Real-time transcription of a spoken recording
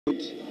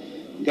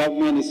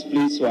Government is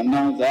pleased to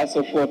announce that as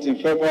of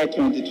 14 February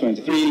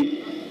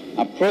 2023,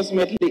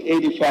 approximately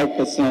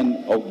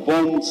 85% of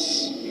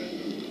bonds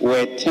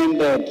were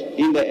tendered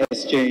in the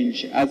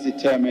exchange as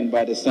determined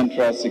by the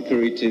Central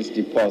Securities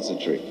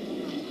Depository.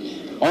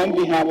 On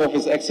behalf of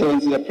His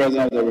Excellency the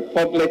President of the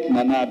Republic,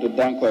 Nana Addo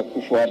Dankwa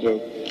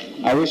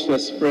Akufo-Addo, I wish to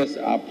express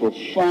our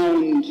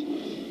profound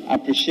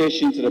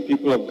appreciation to the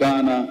people of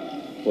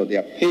Ghana for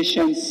their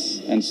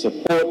patience and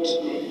support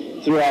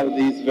throughout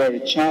these very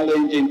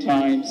challenging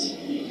times.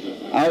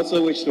 I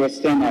also wish to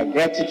extend our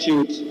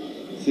gratitude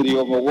to the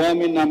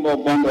overwhelming number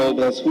of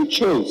bondholders who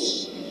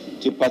chose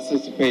to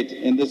participate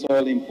in this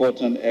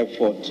all-important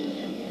effort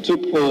to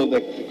pull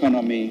the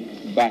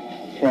economy back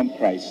from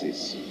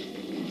crisis.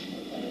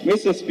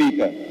 Mr.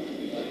 Speaker,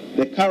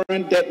 the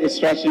current debt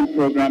restructuring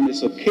program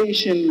is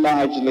occasioned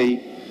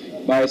largely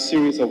by a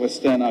series of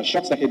external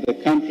shocks that hit the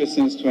country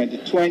since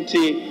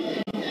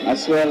 2020,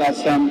 as well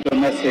as some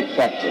domestic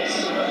factors.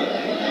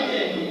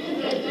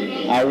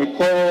 I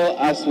recall,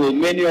 as will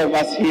many of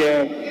us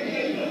here,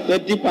 the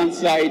deep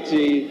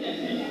anxiety,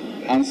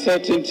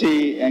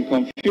 uncertainty, and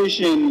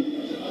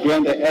confusion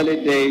during the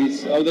early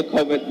days of the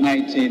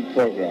COVID-19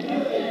 program.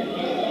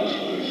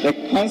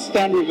 The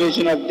constant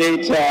revision of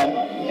data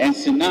and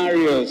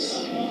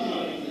scenarios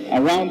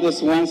around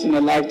this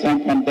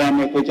once-in-a-lifetime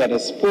pandemic, which had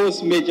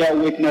exposed major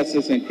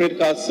weaknesses in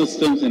critical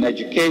systems in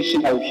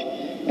education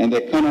and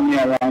the economy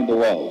around the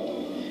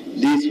world.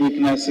 These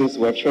weaknesses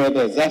were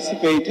further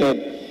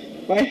exacerbated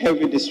by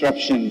heavy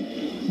disruption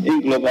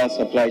in global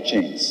supply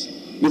chains.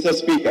 Mr.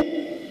 Speaker,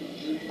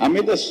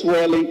 amid the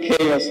swirling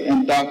chaos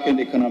and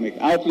darkened economic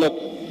outlook,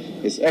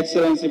 His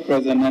Excellency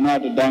President Nana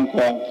Addo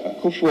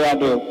Dankwa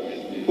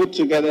Akufo-Addo put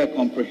together a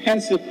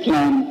comprehensive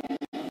plan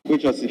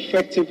which was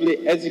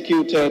effectively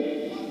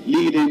executed,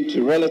 leading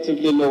to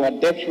relatively lower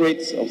death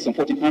rates of some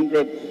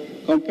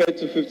 1,400 compared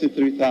to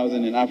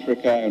 53,000 in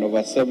Africa and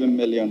over 7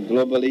 million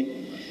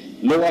globally,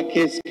 lower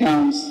case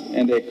counts,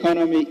 and the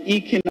economy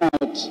eking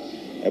out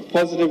a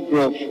positive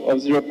growth of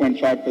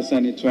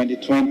 0.5% in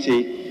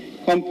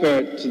 2020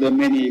 compared to the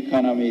many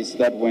economies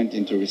that went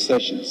into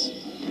recessions.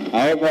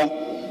 However,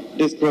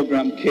 this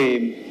program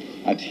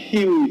came at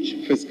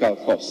huge fiscal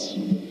costs.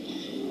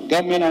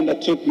 Government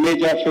undertook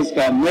major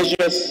fiscal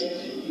measures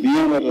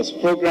beyond what was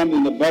programmed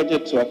in the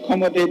budget to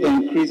accommodate the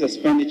increased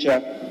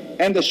expenditure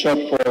and the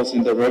shortfalls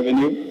in the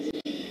revenue.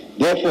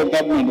 Therefore,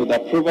 government, with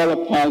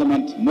approval of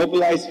Parliament,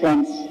 mobilized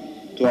funds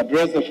to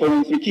address the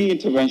following three key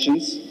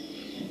interventions: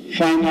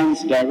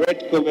 finance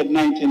direct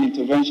COVID-19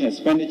 intervention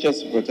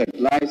expenditures to protect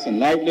lives and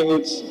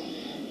livelihoods,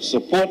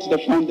 support the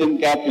funding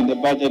gap in the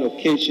budget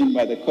occasioned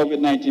by the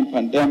COVID-19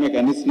 pandemic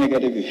and its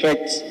negative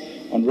effects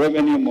on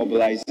revenue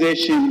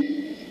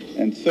mobilization,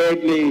 and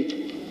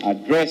thirdly,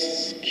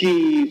 address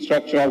key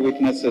structural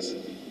weaknesses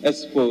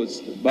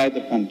exposed by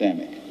the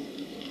pandemic.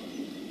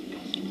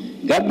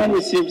 Government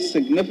received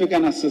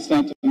significant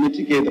assistance to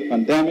mitigate the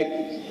pandemic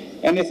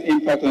and its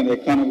impact on the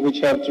economy, which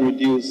helped to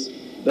reduce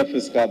the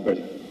fiscal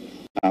burden.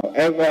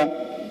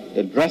 However,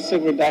 the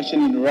drastic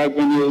reduction in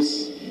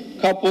revenues,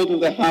 coupled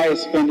with the high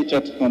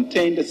expenditure to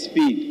contain the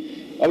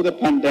speed of the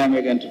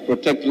pandemic and to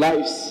protect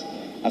lives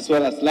as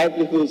well as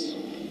livelihoods,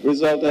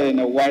 resulted in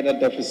a wider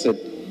deficit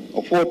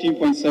of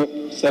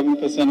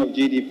 14.7% of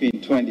GDP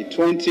in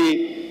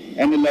 2020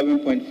 and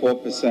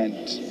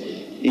 11.4%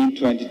 in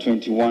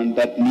 2021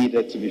 that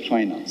needed to be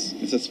financed.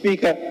 Mr.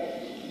 Speaker,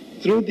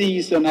 through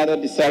these and other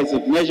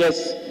decisive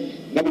measures,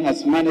 government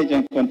has managed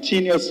and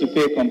continues to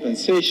pay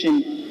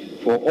compensation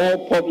for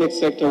all public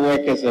sector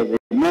workers every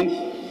month,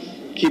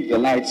 keep the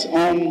lights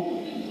on,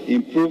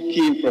 improve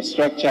key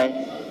infrastructure,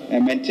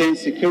 and maintain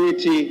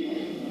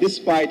security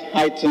despite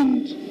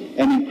heightened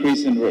and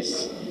increasing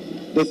risks.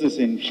 This is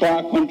in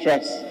far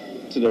contrast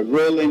to the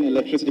rolling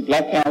electricity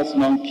blackouts,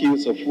 long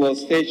queues of fuel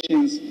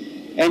stations,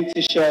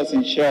 empty shelves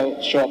in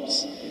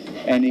shops,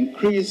 and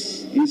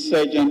increased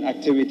insurgent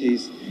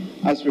activities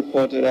as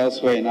reported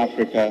elsewhere in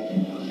Africa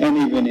and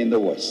even in the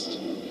West.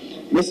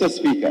 Mr.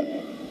 Speaker,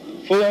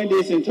 following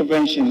these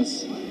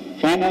interventions,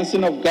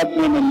 financing of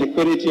government and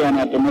liquidity on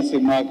our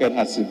domestic market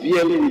has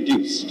severely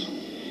reduced.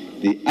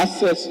 The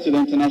access to the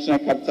international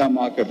capital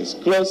market is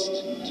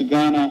closed to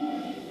Ghana,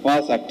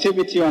 whilst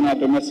activity on our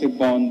domestic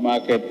bond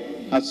market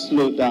has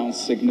slowed down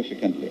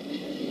significantly.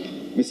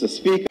 Mr.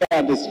 Speaker,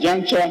 at this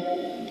juncture,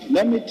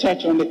 let me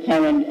touch on the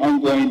current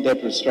ongoing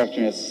debt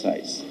restructuring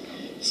exercise.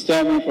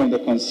 Stemming from the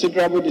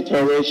considerable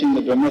deterioration in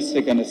the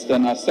domestic and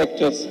external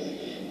sectors,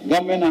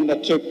 government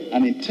undertook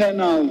an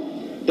internal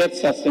debt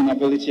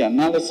sustainability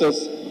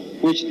analysis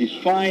which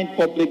defined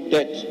public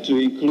debt to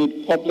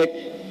include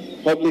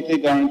publicly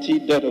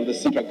guaranteed debt of the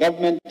central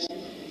government,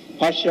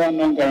 partial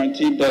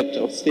non-guaranteed debt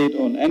of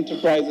state-owned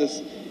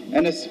enterprises,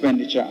 and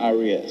expenditure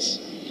arrears.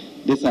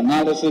 This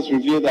analysis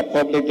revealed that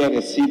public debt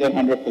exceeded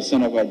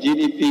 100% of our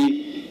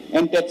GDP,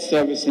 and debt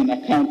servicing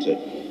accounted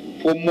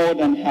for more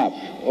than half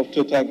of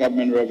total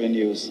government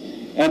revenues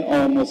and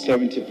almost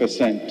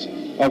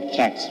 70% of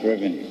tax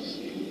revenues.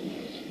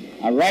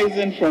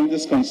 Arising from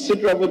this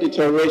considerable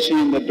deterioration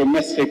in the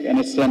domestic and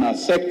external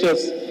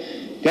sectors,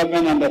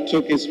 Government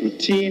undertook its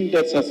routine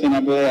debt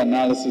sustainability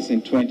analysis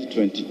in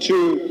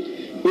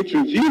 2022, which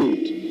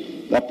revealed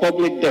that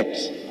public debt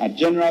at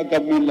general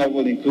government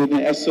level, including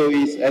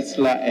SOEs,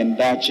 ESLA, and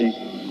DACHI,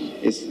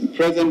 in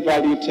present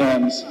value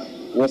terms,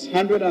 was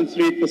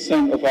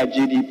 103% of our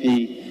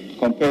GDP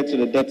compared to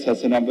the debt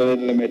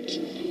sustainability limit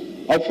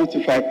of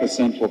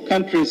 55% for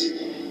countries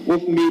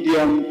with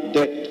medium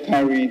debt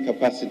carrying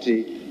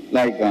capacity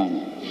like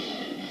Ghana.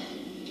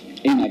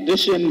 In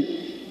addition,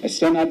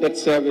 external debt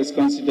service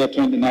considered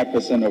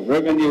 29% of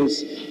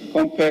revenues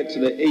compared to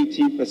the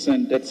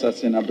 18% debt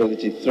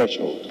sustainability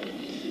threshold.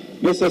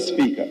 Mr.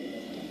 Speaker,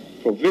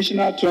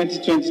 provisional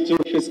 2022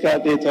 fiscal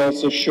data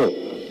also show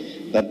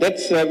that debt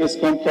service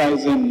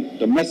comprising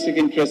domestic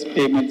interest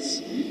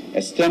payments,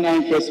 external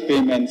interest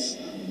payments,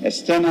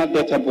 external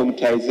debt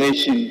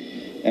amortization,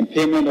 and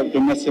payment of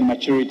domestic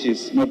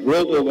maturities not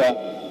rolled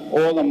over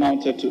all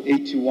amounted to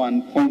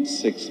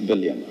 81.6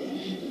 billion,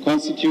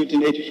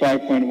 constituting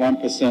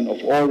 85.1%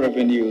 of all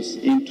revenues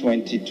in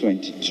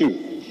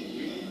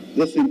 2022.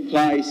 This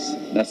implies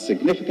that a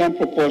significant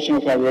proportion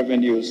of our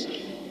revenues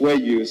were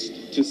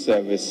used to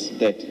service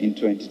debt in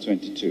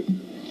 2022.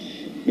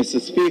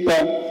 Mr.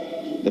 Speaker,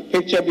 the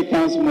picture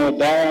becomes more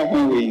dire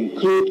when we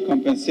include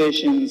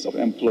compensations of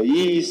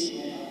employees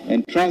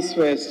and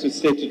transfers to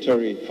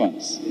statutory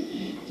funds.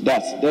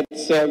 Thus, debt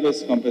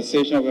service,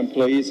 compensation of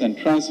employees, and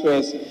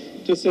transfers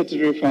to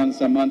statutory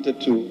funds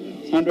amounted to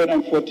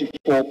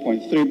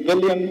 144.3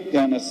 billion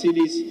Ghana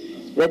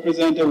cedis,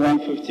 representing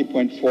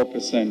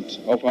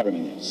 150.4% of our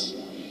revenues.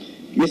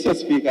 Mr.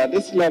 Speaker, at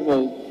this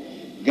level,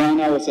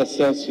 Ghana was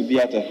assessed to be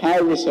at a high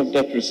risk of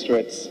debt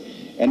restraints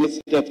and its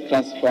debt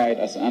classified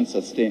as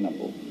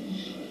unsustainable.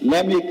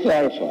 Let me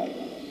clarify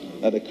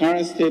that the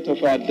current state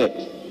of our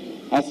debt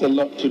has a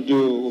lot to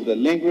do with the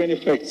lingering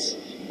effects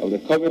of the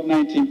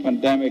COVID-19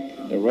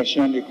 pandemic, the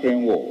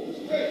Russia-Ukraine war.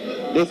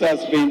 This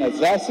has been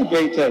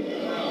exacerbated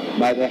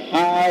by the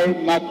high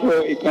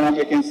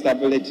macroeconomic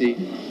instability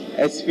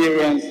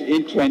experienced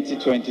in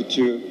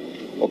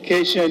 2022,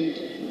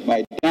 occasioned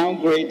by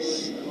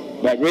downgrades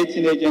by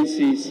rating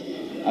agencies,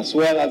 as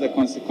well as the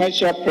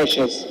consequential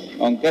pressures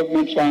on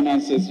government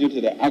finances due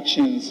to the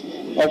actions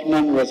of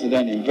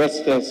non-resident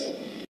investors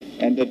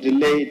and the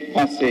delayed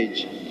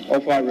passage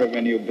of our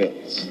revenue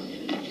bills.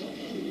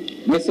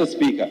 Mr.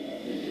 Speaker,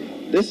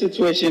 this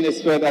situation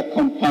is further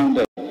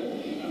compounded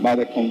by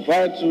the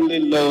comparatively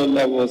low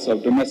levels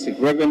of domestic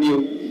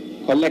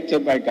revenue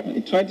collected by government.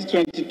 In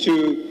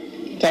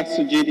 2022, tax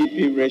to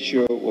GDP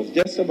ratio was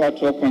just about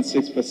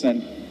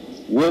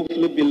 12.6%,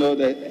 woefully below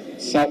the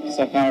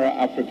Sub-Saharan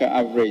Africa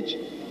average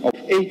of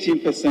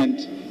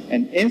 18%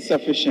 and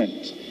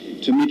insufficient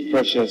to meet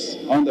pressures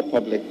on the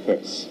public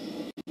purse.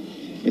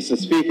 Mr.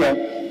 Speaker,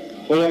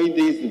 following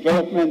these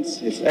developments,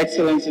 His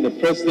Excellency the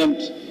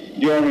President,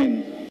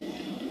 during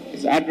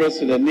his address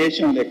to the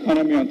nation on the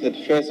economy on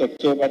 31st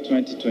October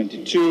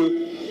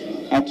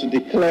 2022, had to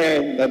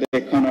declare that the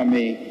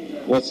economy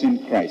was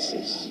in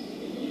crisis.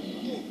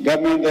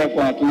 Government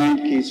therefore outlined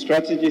key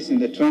strategies in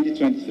the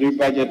 2023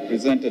 budget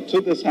presented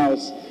to this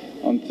House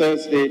on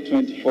Thursday,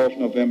 24th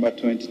November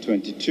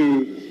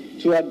 2022,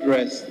 to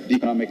address the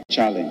economic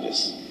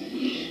challenges.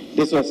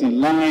 This was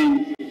in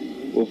line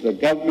with the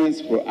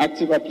government's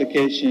proactive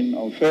application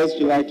on 1st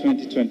July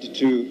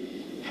 2022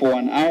 for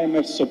an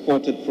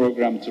IMF-supported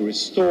program to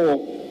restore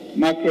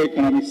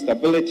macroeconomic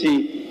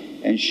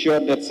stability, ensure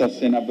debt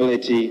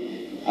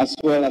sustainability, as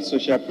well as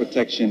social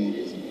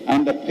protection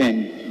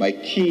underpinned by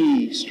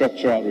key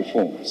structural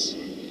reforms.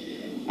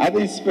 At the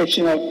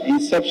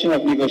inception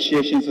of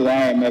negotiations with the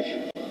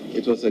IMF,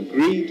 it was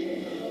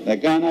agreed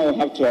that Ghana will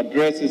have to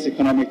address its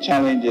economic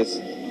challenges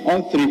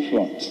on three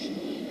fronts: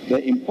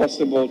 the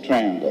impossible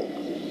triangle,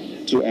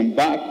 to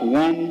embark,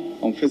 one,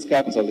 on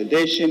fiscal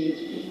consolidation,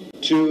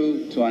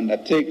 two, to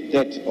undertake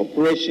debt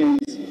operations,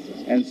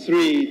 and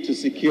three, to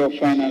secure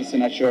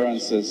financing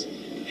assurances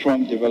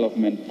from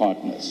development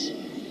partners.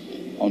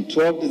 On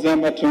 12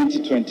 December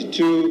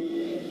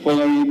 2022,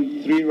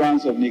 following 3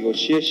 rounds of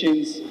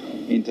negotiations,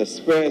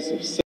 interspersed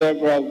with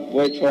several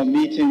virtual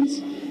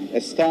meetings, a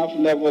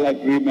staff-level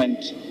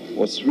agreement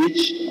was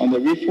reached on the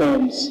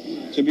reforms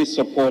to be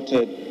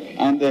supported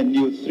under a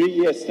new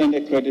 3-year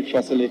extended credit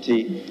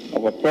facility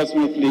of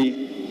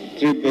approximately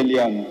 $3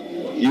 billion.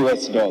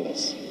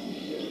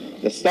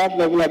 The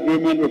staff-level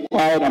agreement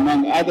required,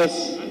 among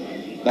others,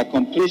 the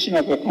completion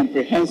of a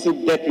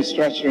comprehensive debt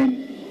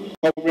restructuring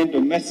covering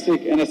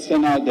domestic and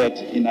external debt,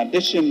 in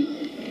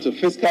addition to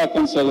fiscal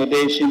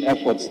consolidation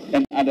efforts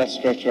and other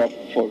structural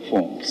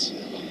reforms.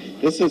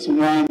 This is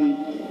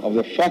one of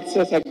the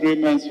fastest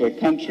agreements for a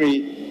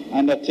country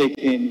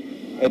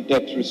undertaking a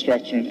debt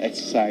restructuring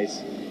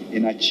exercise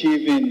in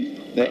achieving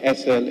the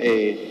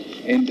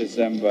SLA in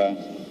December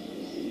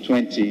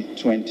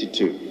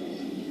 2022.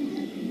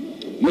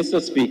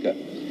 Mr. Speaker,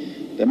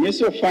 the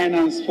Ministry of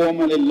Finance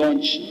formally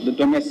launched the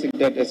Domestic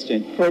Debt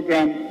Exchange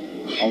Program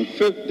on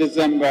 5th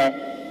December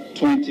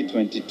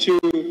 2022,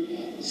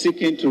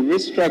 seeking to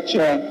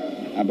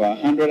restructure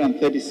about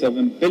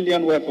 137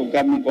 billion worth of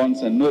government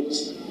bonds and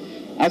notes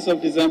As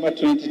of December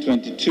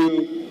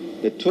 2022,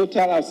 the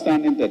total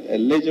outstanding debt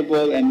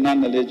eligible and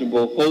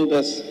non-eligible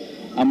holders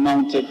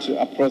amounted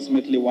to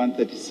approximately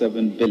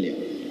 137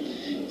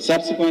 billion.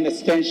 Subsequent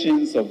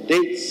extensions of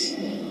dates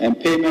and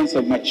payments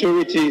of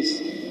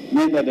maturities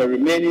meant that the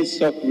remaining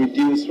stock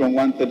reduced from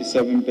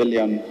 137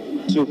 billion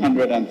to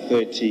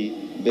 130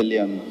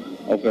 billion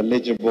of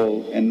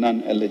eligible and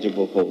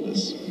non-eligible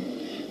holders.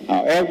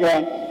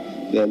 However,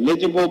 the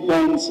eligible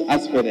bonds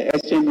as per the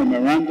exchange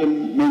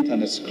memorandum meant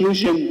an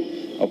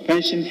exclusion of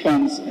pension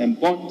funds and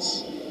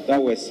bonds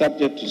that were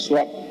subject to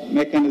swap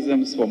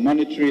mechanisms for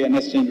monetary and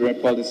exchange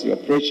rate policy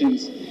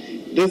operations.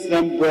 This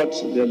then brought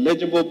the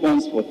eligible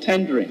bonds for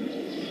tendering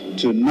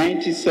to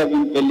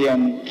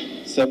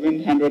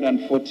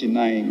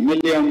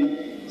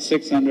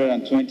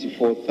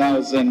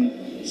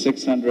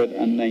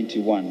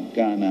 97,749,624,691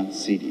 Ghana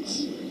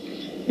cedis.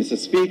 Mr.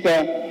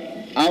 Speaker,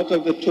 out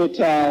of the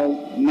total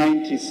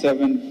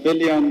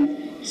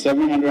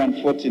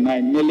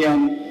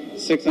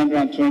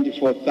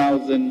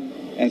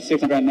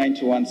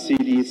 97,749,624,691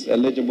 cedis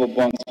eligible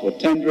bonds for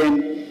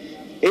tendering,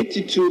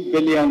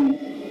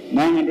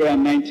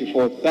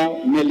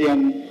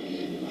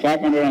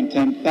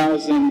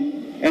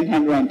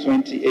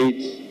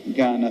 82,994,510,128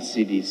 Ghana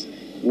cedis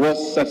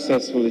was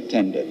successfully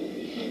tendered.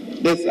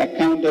 This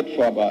accounted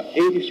for about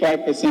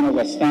 85% of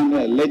outstanding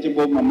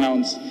eligible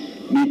amounts,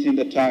 meeting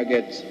the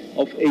target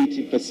of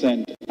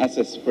 80% as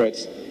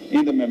expressed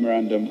in the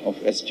Memorandum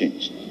of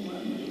Exchange.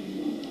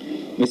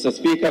 Mr.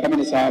 Speaker, the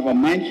Government is, however,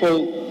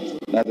 mindful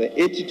that the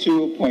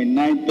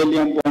 82.9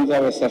 billion bonds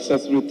that were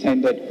successfully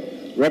tendered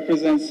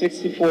represent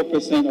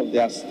 64% of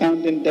the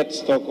outstanding debt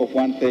stock of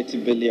 130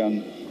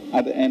 billion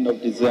at the end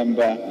of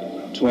December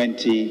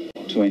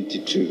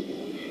 2022.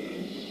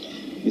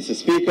 Mr.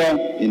 Speaker,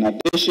 in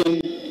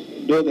addition,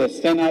 though the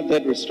external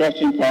debt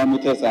restructuring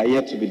parameters are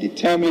yet to be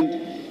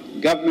determined,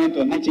 Government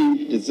on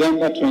 19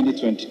 December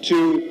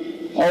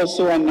 2022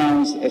 also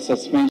announced a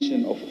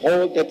suspension of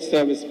all debt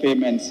service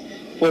payments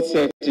for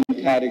certain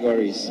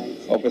categories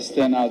of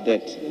external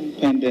debt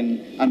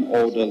pending an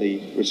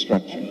orderly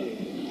restructuring.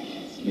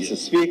 Mr.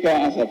 Speaker,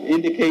 as I've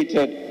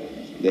indicated,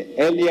 the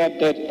earlier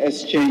debt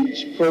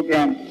exchange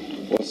program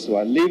was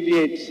to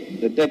alleviate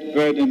the debt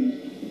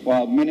burden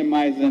while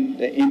minimizing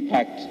the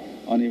impact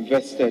on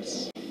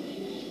investors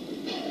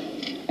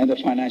and the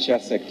financial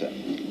sector.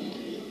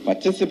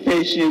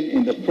 Participation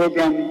in the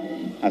program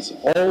has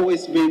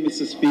always been,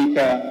 Mr.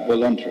 Speaker,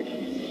 voluntary.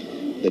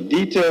 The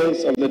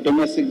details of the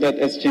domestic debt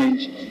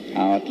exchange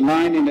are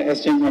outlined in the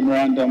exchange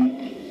memorandum,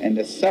 and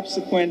the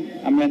subsequent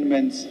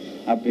amendments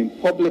have been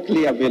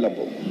publicly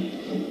available.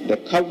 The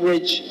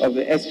coverage of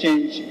the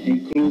exchange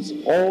includes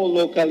all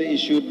locally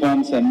issued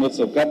bonds and notes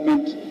of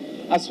government,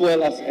 as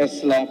well as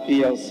ESLA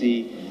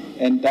PLC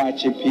and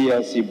Dachi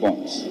PLC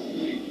bonds.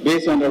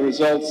 Based on the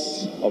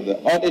results of the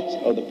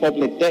audit of the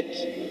public debt,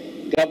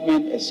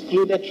 government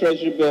excluded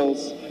treasury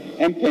bills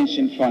and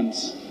pension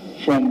funds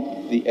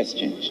from the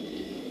exchange.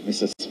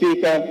 Mr.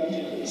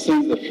 Speaker,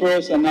 since the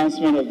first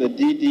announcement of the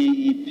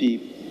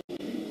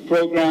DDEP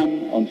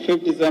program on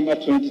 5th December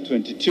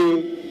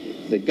 2022,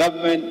 the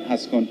government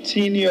has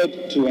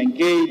continued to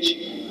engage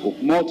with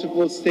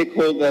multiple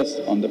stakeholders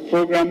on the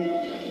program.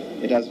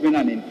 It has been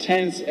an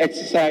intense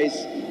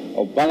exercise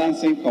of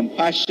balancing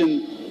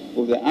compassion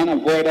with the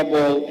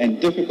unavoidable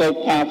and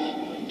difficult path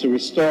to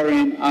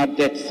restoring our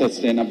debt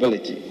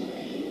sustainability.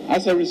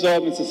 As a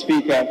result, Mr.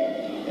 Speaker,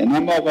 a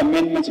number of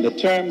amendments to the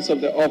terms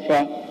of the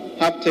offer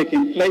have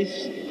taken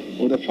place,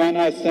 with the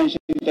final extension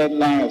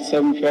deadline of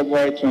 7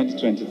 February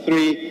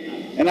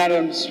 2023 and an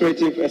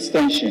administrative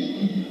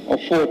extension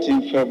of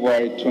 14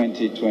 February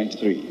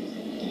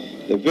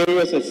 2023. The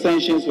various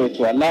extensions were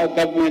to allow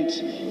government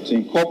to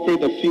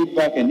incorporate the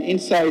feedback and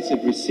insights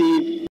it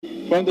received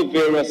from the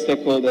various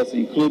stakeholders,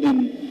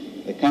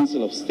 including the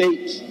Council of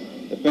State,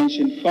 the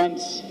pension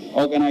funds,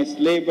 organized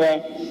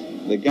labor,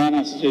 the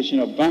Ghana Association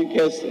of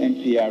Bankers,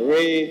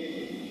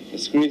 NPRA, the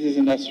Securities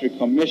Industry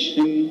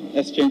Commission,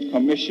 Exchange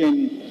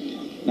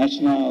Commission,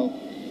 National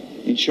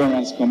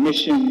Insurance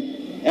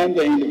Commission, and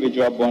the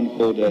individual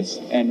bondholders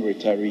and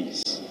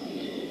retirees.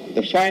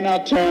 The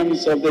final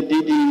terms of the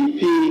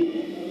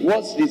DDEP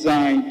was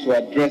designed to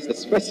address the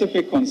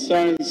specific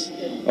concerns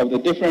of the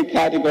different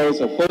categories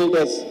of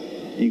holders,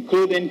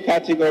 including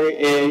Category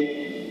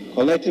A,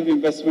 collective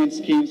investment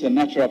schemes and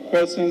natural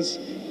persons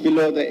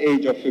below the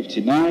age of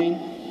 59,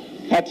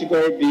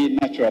 Category B,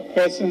 natural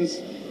persons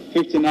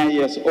 59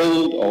 years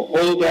old or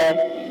older,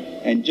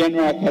 and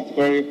general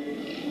category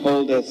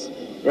holders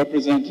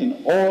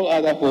representing all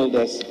other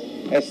holders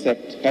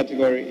except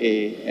Category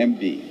A and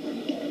B.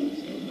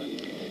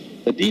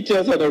 The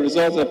details of the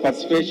results of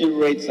participation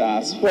rates are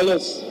as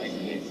follows.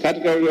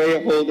 Category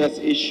A holders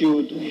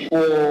issued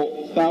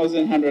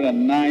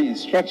 4,109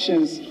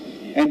 instructions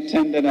and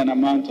tendered an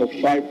amount of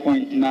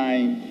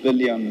 5.9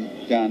 billion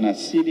Ghana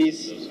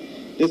cedis.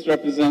 This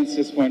represents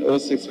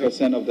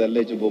 6.06% of the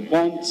eligible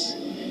bonds.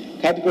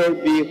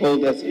 Category B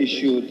holders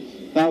issued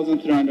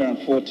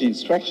 1,340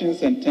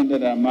 instructions and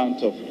tendered an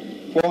amount of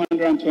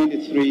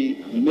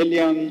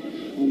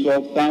 423,192,000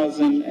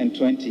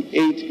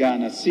 12,028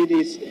 Ghana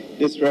cedis.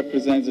 This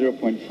represents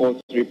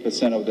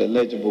 0.43% of the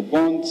eligible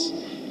bonds.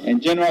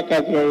 And general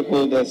category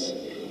holders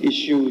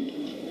issued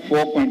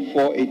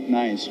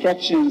 4.489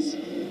 instructions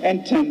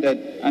and tendered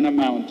an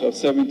amount of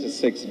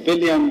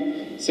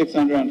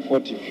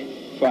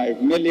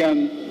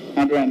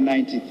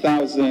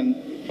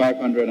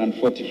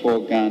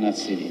 76,645,190,544 Ghana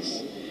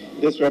cedis.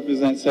 This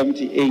represents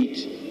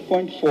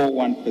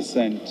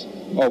 78.41%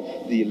 of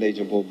the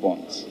eligible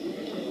bonds.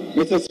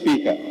 Mr.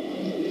 Speaker,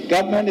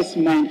 government is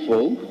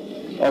mindful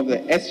of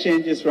the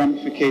exchange's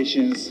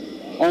ramifications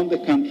on the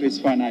country's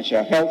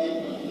financial health.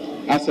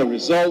 As a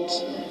result,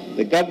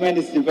 the government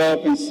is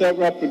developing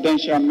several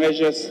prudential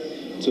measures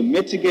to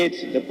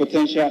mitigate the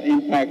potential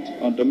impact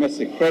on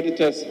domestic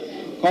creditors,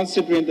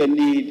 considering the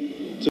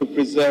need to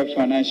preserve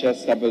financial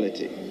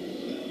stability.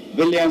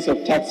 Billions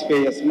of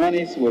taxpayers'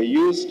 monies were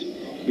used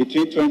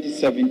between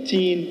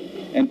 2017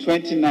 and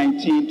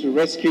 2019 to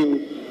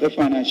rescue the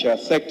financial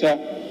sector.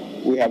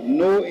 We have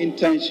no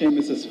intention,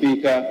 Mr.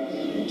 Speaker,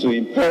 to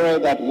imperil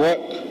that work,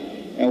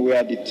 and we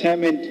are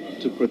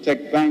determined to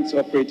protect banks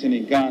operating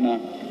in Ghana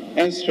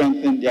and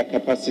strengthen their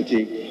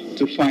capacity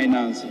to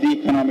finance the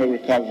economic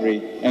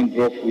recovery and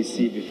growth we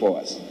see before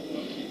us.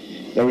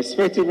 The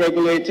respective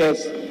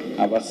regulators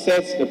have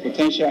assessed the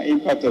potential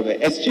impact of the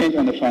exchange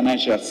on the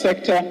financial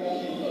sector.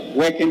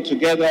 Working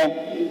together,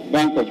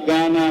 Bank of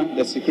Ghana,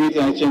 the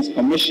Securities and Exchange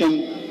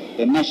Commission,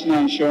 the National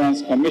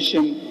Insurance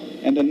Commission,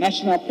 and the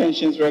National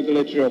Pensions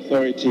Regulatory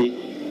Authority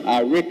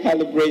are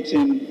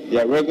recalibrating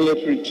their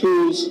regulatory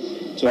tools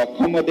to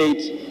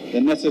accommodate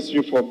the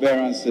necessary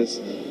forbearances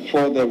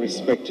for their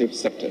respective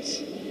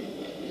sectors.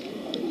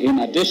 In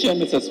addition,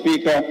 Mr.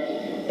 Speaker,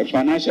 a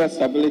financial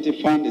stability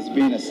fund is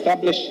being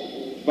established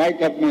by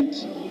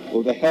government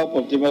with the help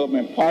of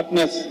development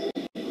partners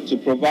to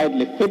provide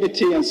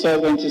liquidity and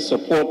solvency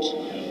support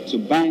to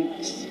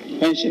banks,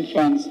 pension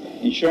funds,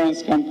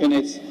 insurance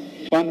companies,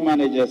 fund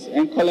managers,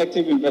 and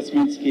collective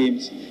investment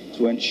schemes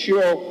to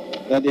ensure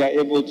that they are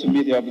able to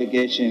meet their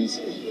obligations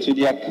to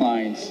their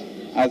clients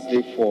as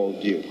they fall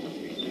due.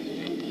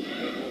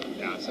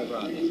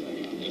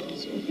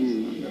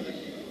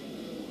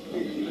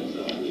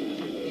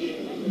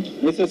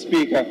 Mr.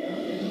 Speaker,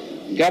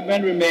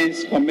 government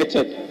remains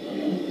committed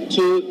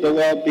to the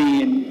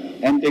well-being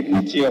and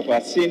dignity of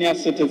our senior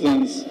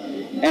citizens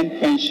and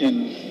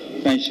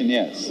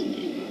pensioners.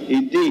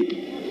 Indeed,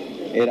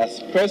 it has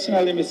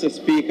personally, Mr.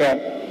 Speaker,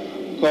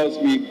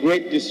 caused me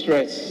great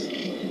distress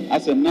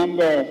as a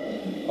number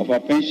of our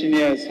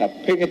pensioners have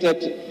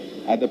picketed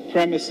at the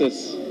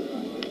premises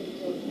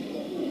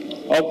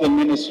of the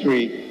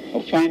Ministry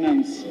of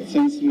Finance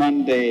since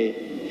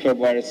Monday,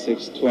 February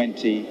 6,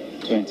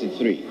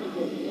 2023.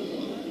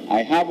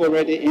 I have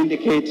already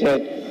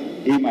indicated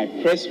in my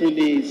press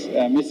release,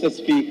 Mr.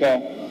 Speaker,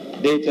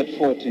 dated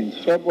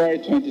 14th February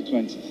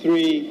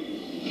 2023,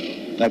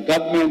 the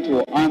government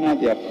will honor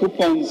their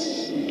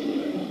coupons,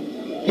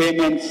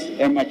 payments,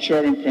 and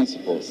maturing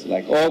principles,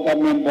 like all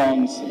government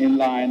bonds, in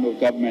line with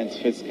government's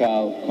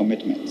fiscal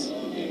commitments.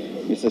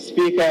 Mr.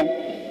 Speaker,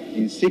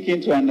 in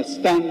seeking to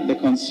understand the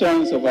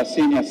concerns of our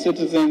senior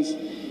citizens,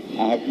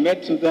 I have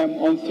met with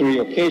them on 3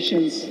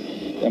 occasions.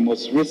 The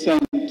most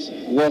recent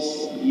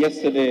was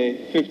yesterday,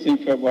 15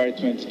 February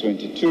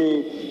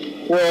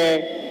 2022,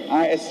 where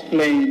I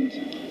explained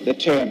the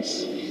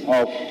terms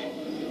of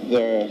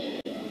the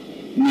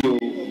new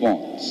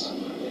bonds.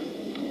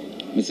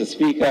 Mr.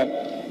 Speaker,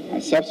 I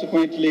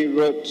subsequently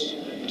wrote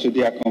to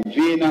their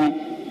convener,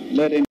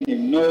 letting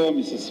him know,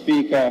 Mr.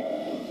 Speaker,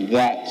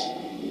 that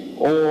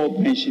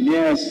all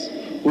pensioners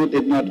who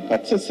did not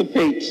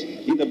participate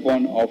in the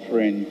bond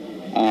offering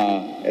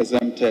are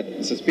exempted.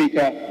 Mr.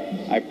 Speaker,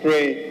 I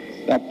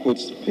pray that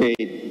puts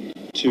paid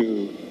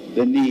to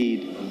the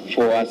need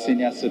for our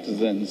senior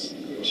citizens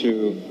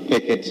to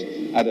picket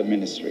at the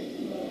ministry.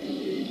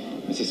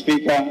 Mr.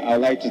 Speaker, I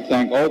would like to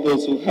thank all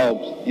those who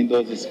helped in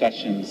those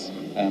discussions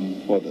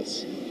for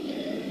this.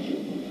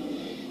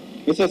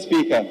 Mr.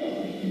 Speaker,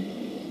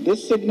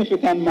 this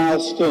significant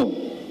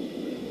milestone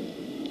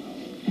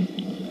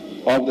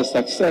of the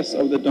success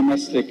of the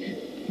domestic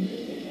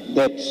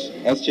debt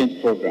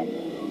exchange program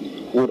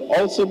would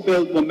also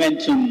build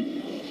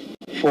momentum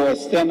for a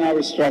external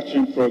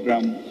restructuring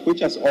program, which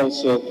has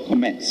also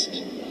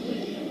commenced.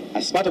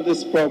 As part of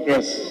this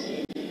progress,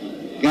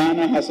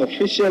 Ghana has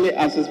officially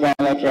asked its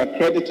bilateral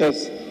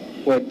creditors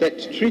for a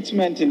debt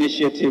treatment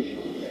initiative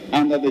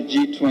under the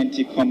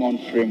G20 Common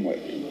Framework.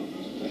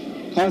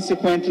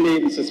 Consequently,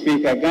 Mr.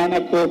 Speaker,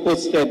 Ghana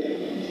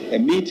co-hosted a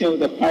meeting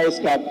with the Paris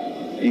Club,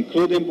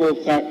 including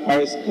both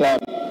Paris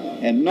Club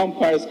and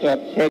non-Paris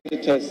Club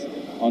creditors,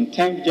 on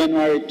 10th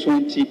January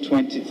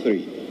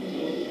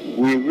 2023.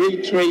 We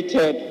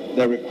reiterated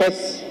the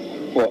requests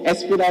for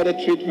expedited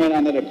treatment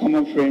under the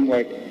Common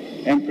Framework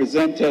and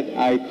presented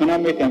our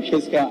economic and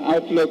fiscal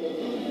outlook,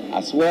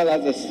 as well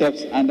as the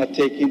steps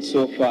undertaken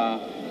so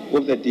far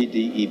with the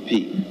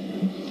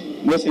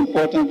DDEP. Most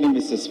importantly,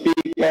 Mr.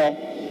 Speaker,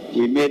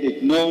 we made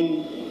it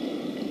known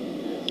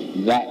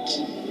that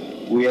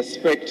we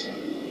expect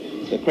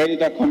the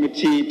creditor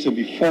committee to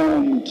be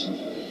formed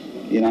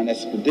in an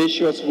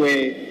expeditious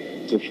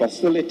way to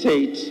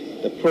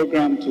facilitate the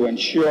program to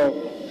ensure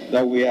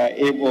that we are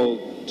able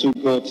to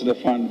go to the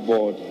fund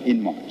board in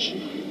March.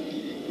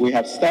 We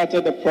have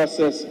started the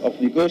process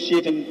of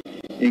negotiating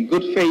in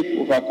good faith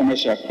with our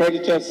commercial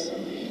creditors.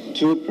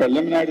 2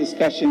 preliminary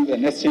discussions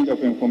and exchange of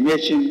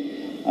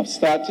information have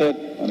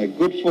started on a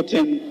good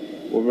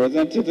footing with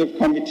representative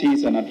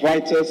committees and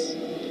advisors.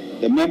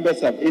 The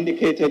members have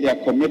indicated their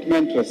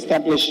commitment to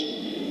establish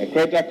a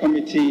creditor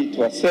committee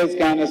to assess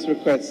Ghana's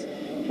request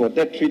for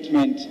debt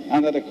treatment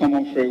under the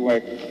common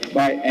framework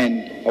by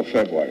end of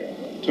February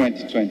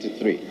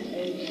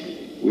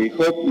 2023. We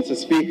hope, Mr.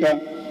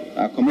 Speaker,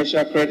 our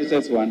commercial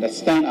creditors will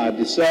understand our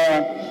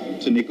desire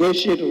to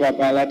negotiate with our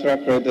bilateral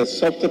creditors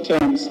softer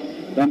terms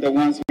than the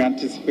ones we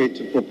anticipate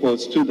to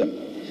propose to them,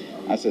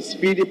 as a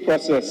speedy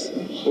process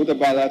with the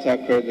bilateral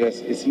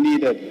creditors is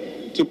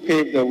needed to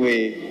pave the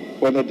way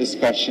for the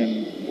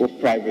discussion with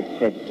private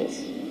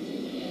creditors.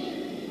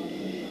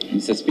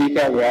 Mr.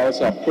 Speaker, we are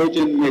also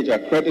approaching major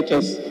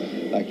creditors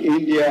like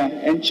India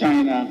and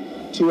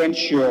China to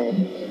ensure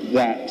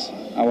that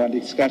our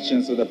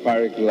discussions with the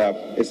Paris Club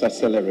is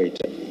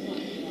accelerated.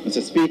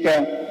 Mr.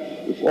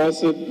 Speaker, we've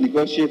also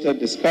negotiated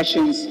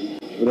discussions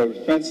with the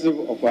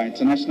representative of our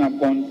international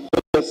bond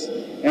holders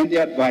and the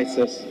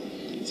advisors.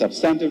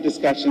 Substantive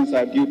discussions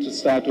are due to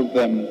start with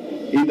them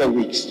in the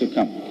weeks to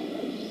come.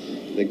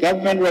 The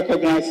government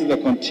recognizes the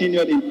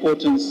continued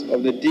importance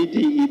of the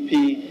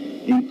DDEP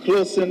in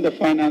closing the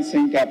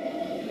financing gap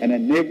and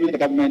enabling the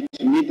government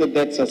to meet the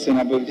debt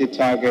sustainability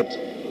target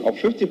of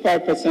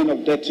 55%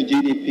 of debt to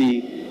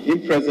GDP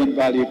in present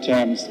value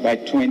terms by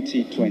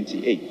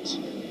 2028.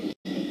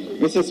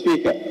 Mr.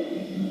 Speaker,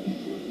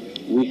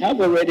 we have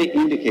already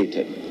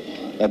indicated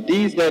that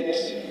these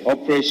debt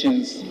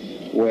operations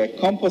were a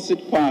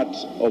composite part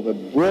of a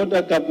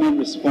broader government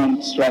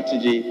response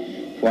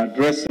strategy for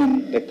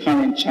addressing the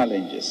current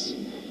challenges,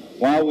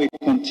 while we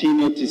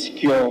continue to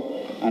secure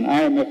an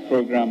IMF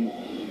program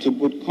to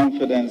boost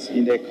confidence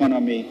in the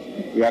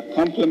economy. We are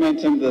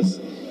complementing this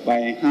by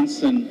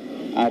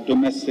enhancing our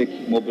domestic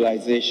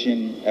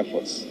mobilization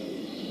efforts.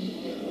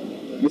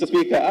 Mr.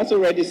 Speaker, as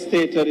already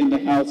stated in the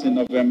House in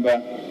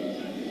November,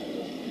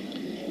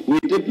 we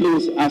did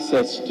lose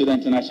access to the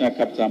international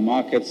capital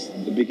markets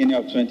at the beginning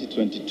of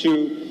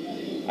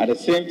 2022. At the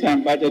same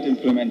time, budget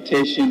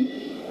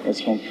implementation was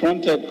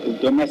confronted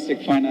with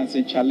domestic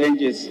financing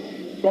challenges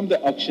from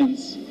the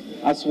auctions,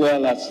 as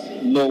well as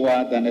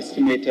lower than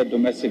estimated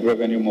domestic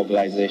revenue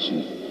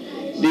mobilization.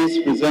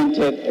 This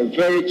presented a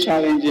very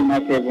challenging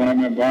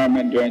macroeconomic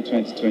environment during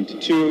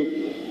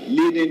 2022,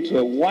 leading to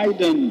a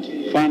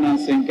widened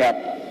financing gap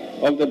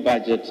of the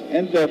budget,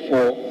 and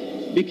therefore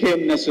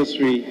became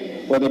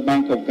necessary for the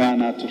Bank of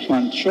Ghana to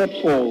fund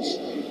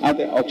shortfalls at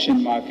the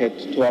auction market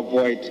to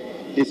avoid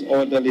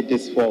disorderly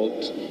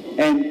default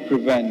and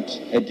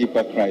prevent a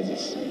deeper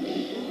crisis.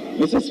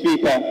 Mr.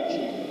 Speaker,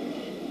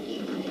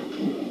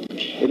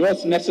 it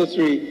was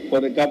necessary for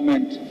the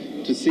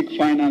government to seek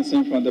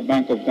financing from the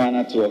Bank of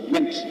Ghana to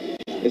augment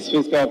its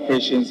fiscal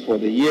operations for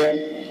the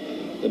year.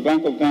 The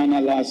Bank of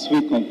Ghana last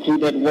week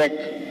concluded work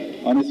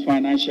on its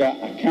financial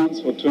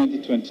accounts for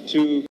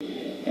 2022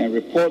 and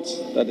reports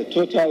that the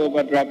total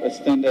overdraft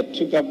extended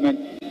to government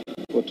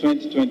for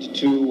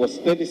 2022 was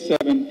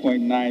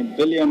 37.9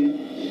 billion.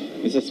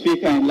 Mr.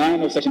 Speaker, in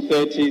line with Section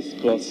 30,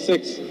 Clause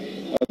 6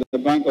 of the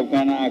Bank of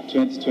Ghana Act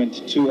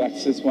 2022,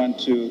 Access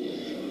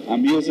 1.2,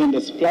 I'm using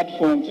this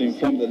platform to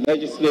inform the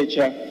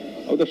legislature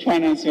of the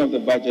financing of the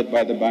budget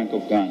by the Bank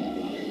of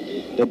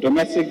Ghana. The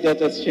domestic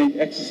debt exchange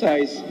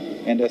exercise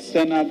and the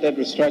external debt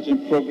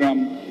restructuring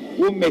program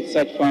will make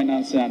such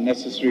financing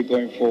unnecessary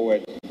going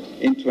forward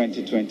in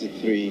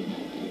 2023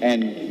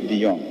 and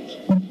beyond.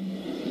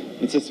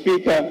 Mr.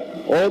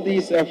 Speaker, all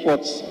these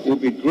efforts will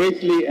be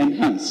greatly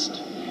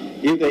enhanced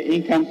if the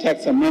Income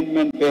Tax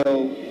Amendment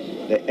Bill,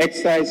 the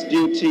Excise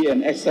Duty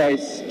and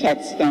Excise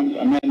Tax Stamp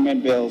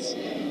Amendment Bills,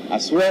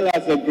 as well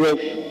as the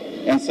Growth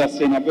and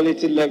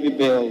Sustainability Levy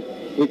Bill,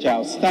 which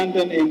are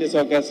outstanding in this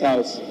August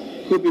House,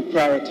 could be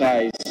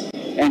prioritized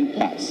and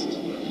passed.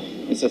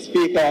 Mr.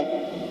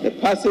 Speaker, the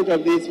passage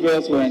of these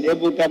bills will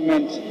enable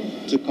government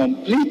to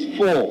complete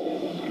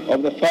 4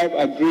 of the 5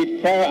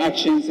 agreed prior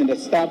actions in the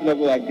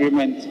staff-level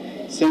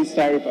agreement since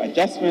tariff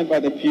adjustment by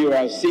the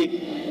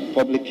PURC,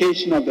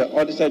 publication of the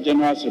Auditor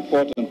General's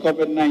report on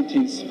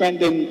COVID-19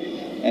 spending,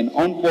 and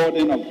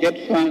onboarding of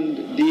GET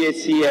Fund,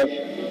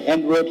 DACF,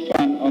 and Road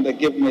Fund on the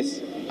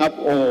GIVMIS have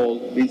all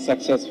been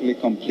successfully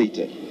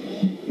completed.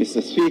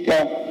 Mr.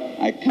 Speaker,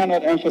 I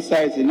cannot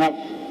emphasize enough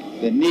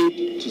the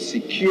need to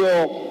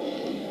secure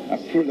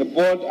the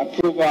board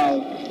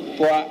approval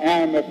for our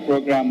IMF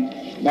program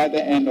by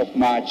the end of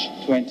March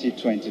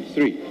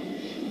 2023.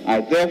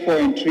 I therefore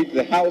entreat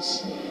the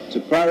House to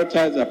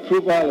prioritize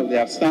approval of the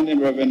outstanding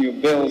revenue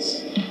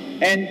bills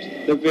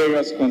and the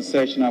various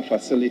concessional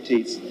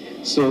facilities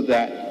so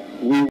that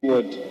we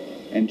would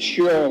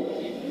ensure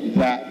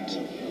that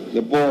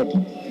the board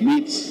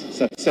meets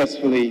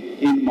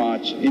successfully in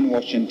March in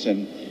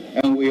Washington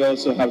and we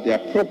also have the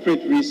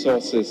appropriate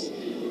resources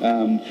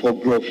for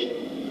growth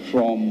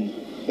from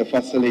the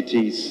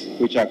facilities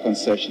which are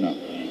concessional.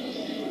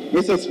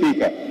 Mr.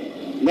 Speaker,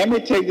 let me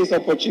take this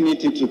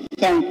opportunity to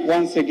thank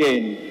once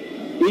again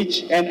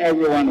each and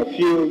every one of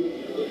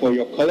you for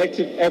your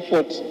collective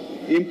effort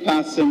in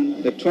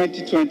passing the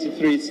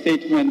 2023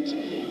 statement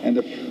and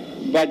the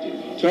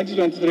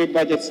 2023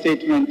 budget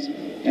statement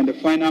and the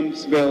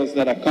finance bills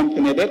that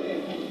accompanied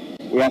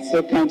it. We are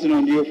still counting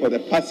on you for the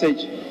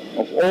passage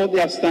of all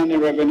the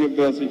outstanding revenue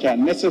bills which are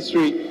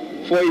necessary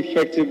for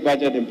effective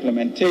budget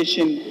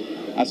implementation,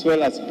 as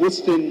well as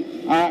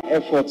boosting our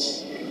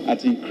efforts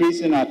at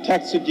increasing our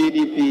tax to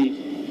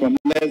GDP from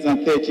less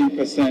than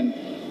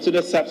 13% to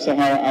the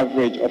sub-Saharan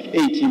average of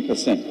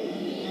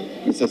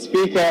 18%. Mr.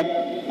 Speaker,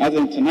 as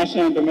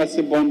international and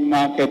domestic bond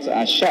markets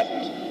are shut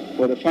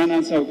for the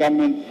financing of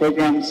government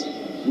programs,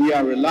 we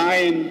are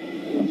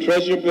relying on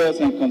treasury bills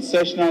and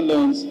concessional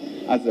loans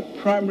as the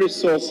primary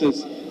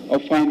sources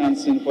of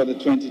financing for the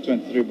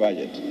 2023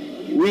 budget.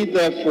 We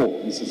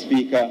therefore, Mr.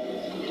 Speaker,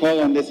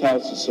 call on this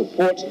House to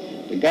support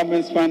the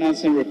government's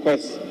financing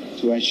requests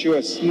to ensure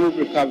a smooth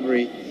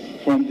recovery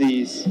from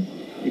these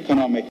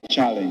economic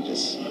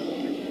challenges.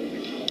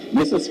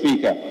 Mr.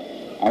 Speaker,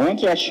 I want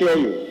to assure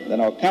you that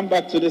I'll come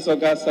back to this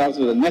August House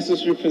with the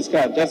necessary fiscal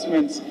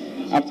adjustments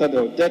after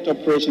the debt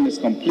operation is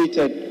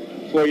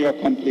completed for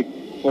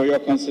your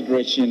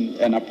consideration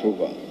and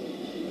approval.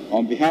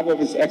 On behalf of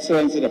His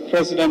Excellency the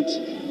President,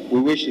 we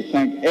wish to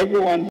thank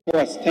everyone who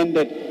has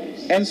tended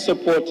and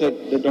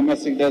supported the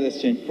domestic debt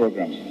exchange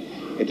program.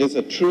 It is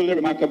a truly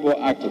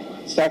remarkable act of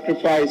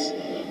sacrifice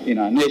in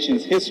our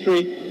nation's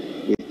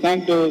history. We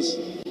thank those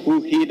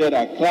who heeded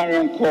our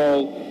clarion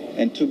call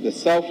and took the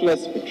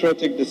selfless,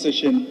 patriotic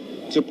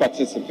decision to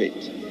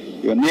participate.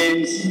 Your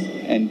names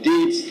and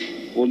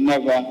deeds will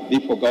never be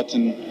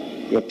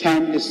forgotten. Your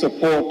timely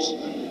support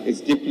is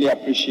deeply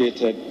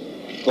appreciated.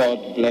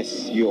 God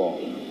bless you all.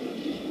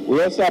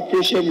 We also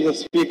appreciate, Mr.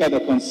 Speaker, the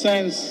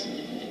concerns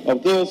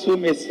of those who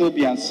may still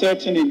be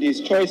uncertain in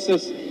these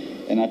choices,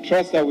 and I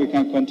trust that we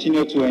can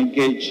continue to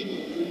engage,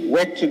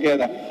 work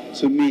together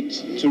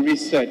to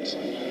reset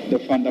the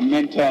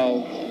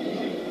fundamental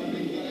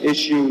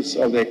issues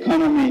of the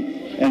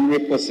economy and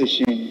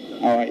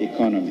reposition our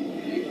economy.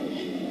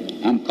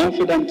 I'm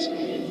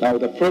confident that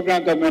the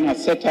program government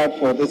has set out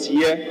for this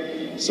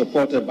year,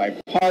 supported by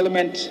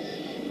Parliament,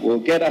 will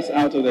get us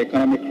out of the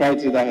economic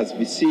crisis that has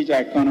besieged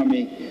our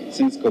economy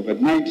since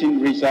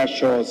COVID-19 reached our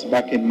shores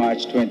back in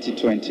March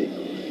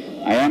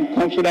 2020. I am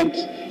confident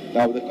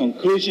that with the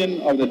conclusion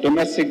of the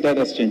domestic debt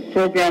exchange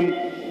program,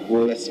 we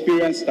will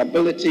experience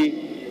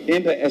stability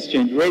in the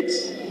exchange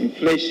rates,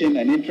 inflation,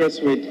 and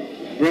interest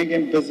rate,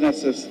 bringing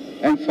businesses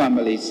and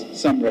families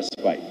some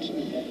respite.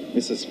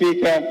 Mr.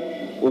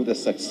 Speaker, with the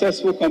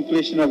successful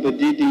completion of the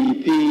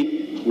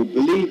DDEP, we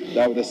believe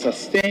that with the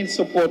sustained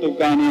support of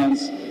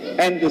Ghanaians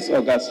and this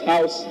august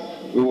House,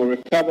 we will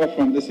recover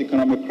from this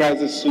economic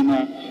crisis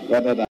sooner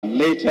rather than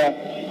later,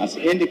 as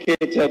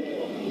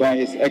indicated by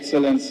His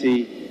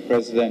Excellency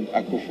President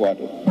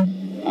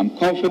Akufo-Addo. I'm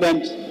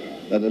confident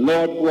that the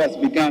Lord who has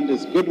begun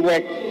this good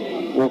work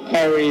will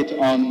carry it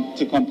on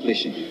to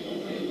completion.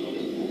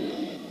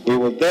 We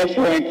will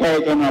therefore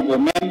encourage honorable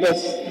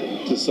members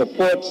to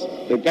support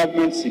the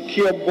government's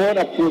secure board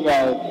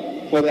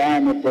approval for the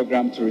IMF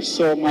program to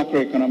restore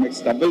macroeconomic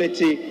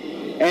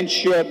stability,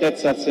 ensure debt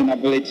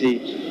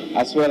sustainability,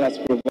 as well as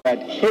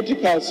provide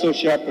critical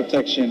social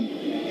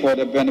protection for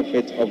the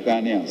benefit of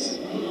Ghanaians.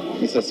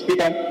 Mr.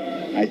 Speaker,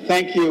 I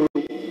thank you,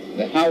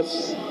 the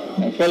House,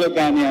 and fellow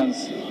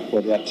Ghanaians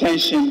for the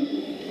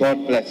attention.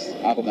 God bless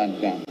our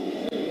homeland Ghana.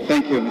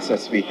 Thank you, Mr.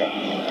 Speaker.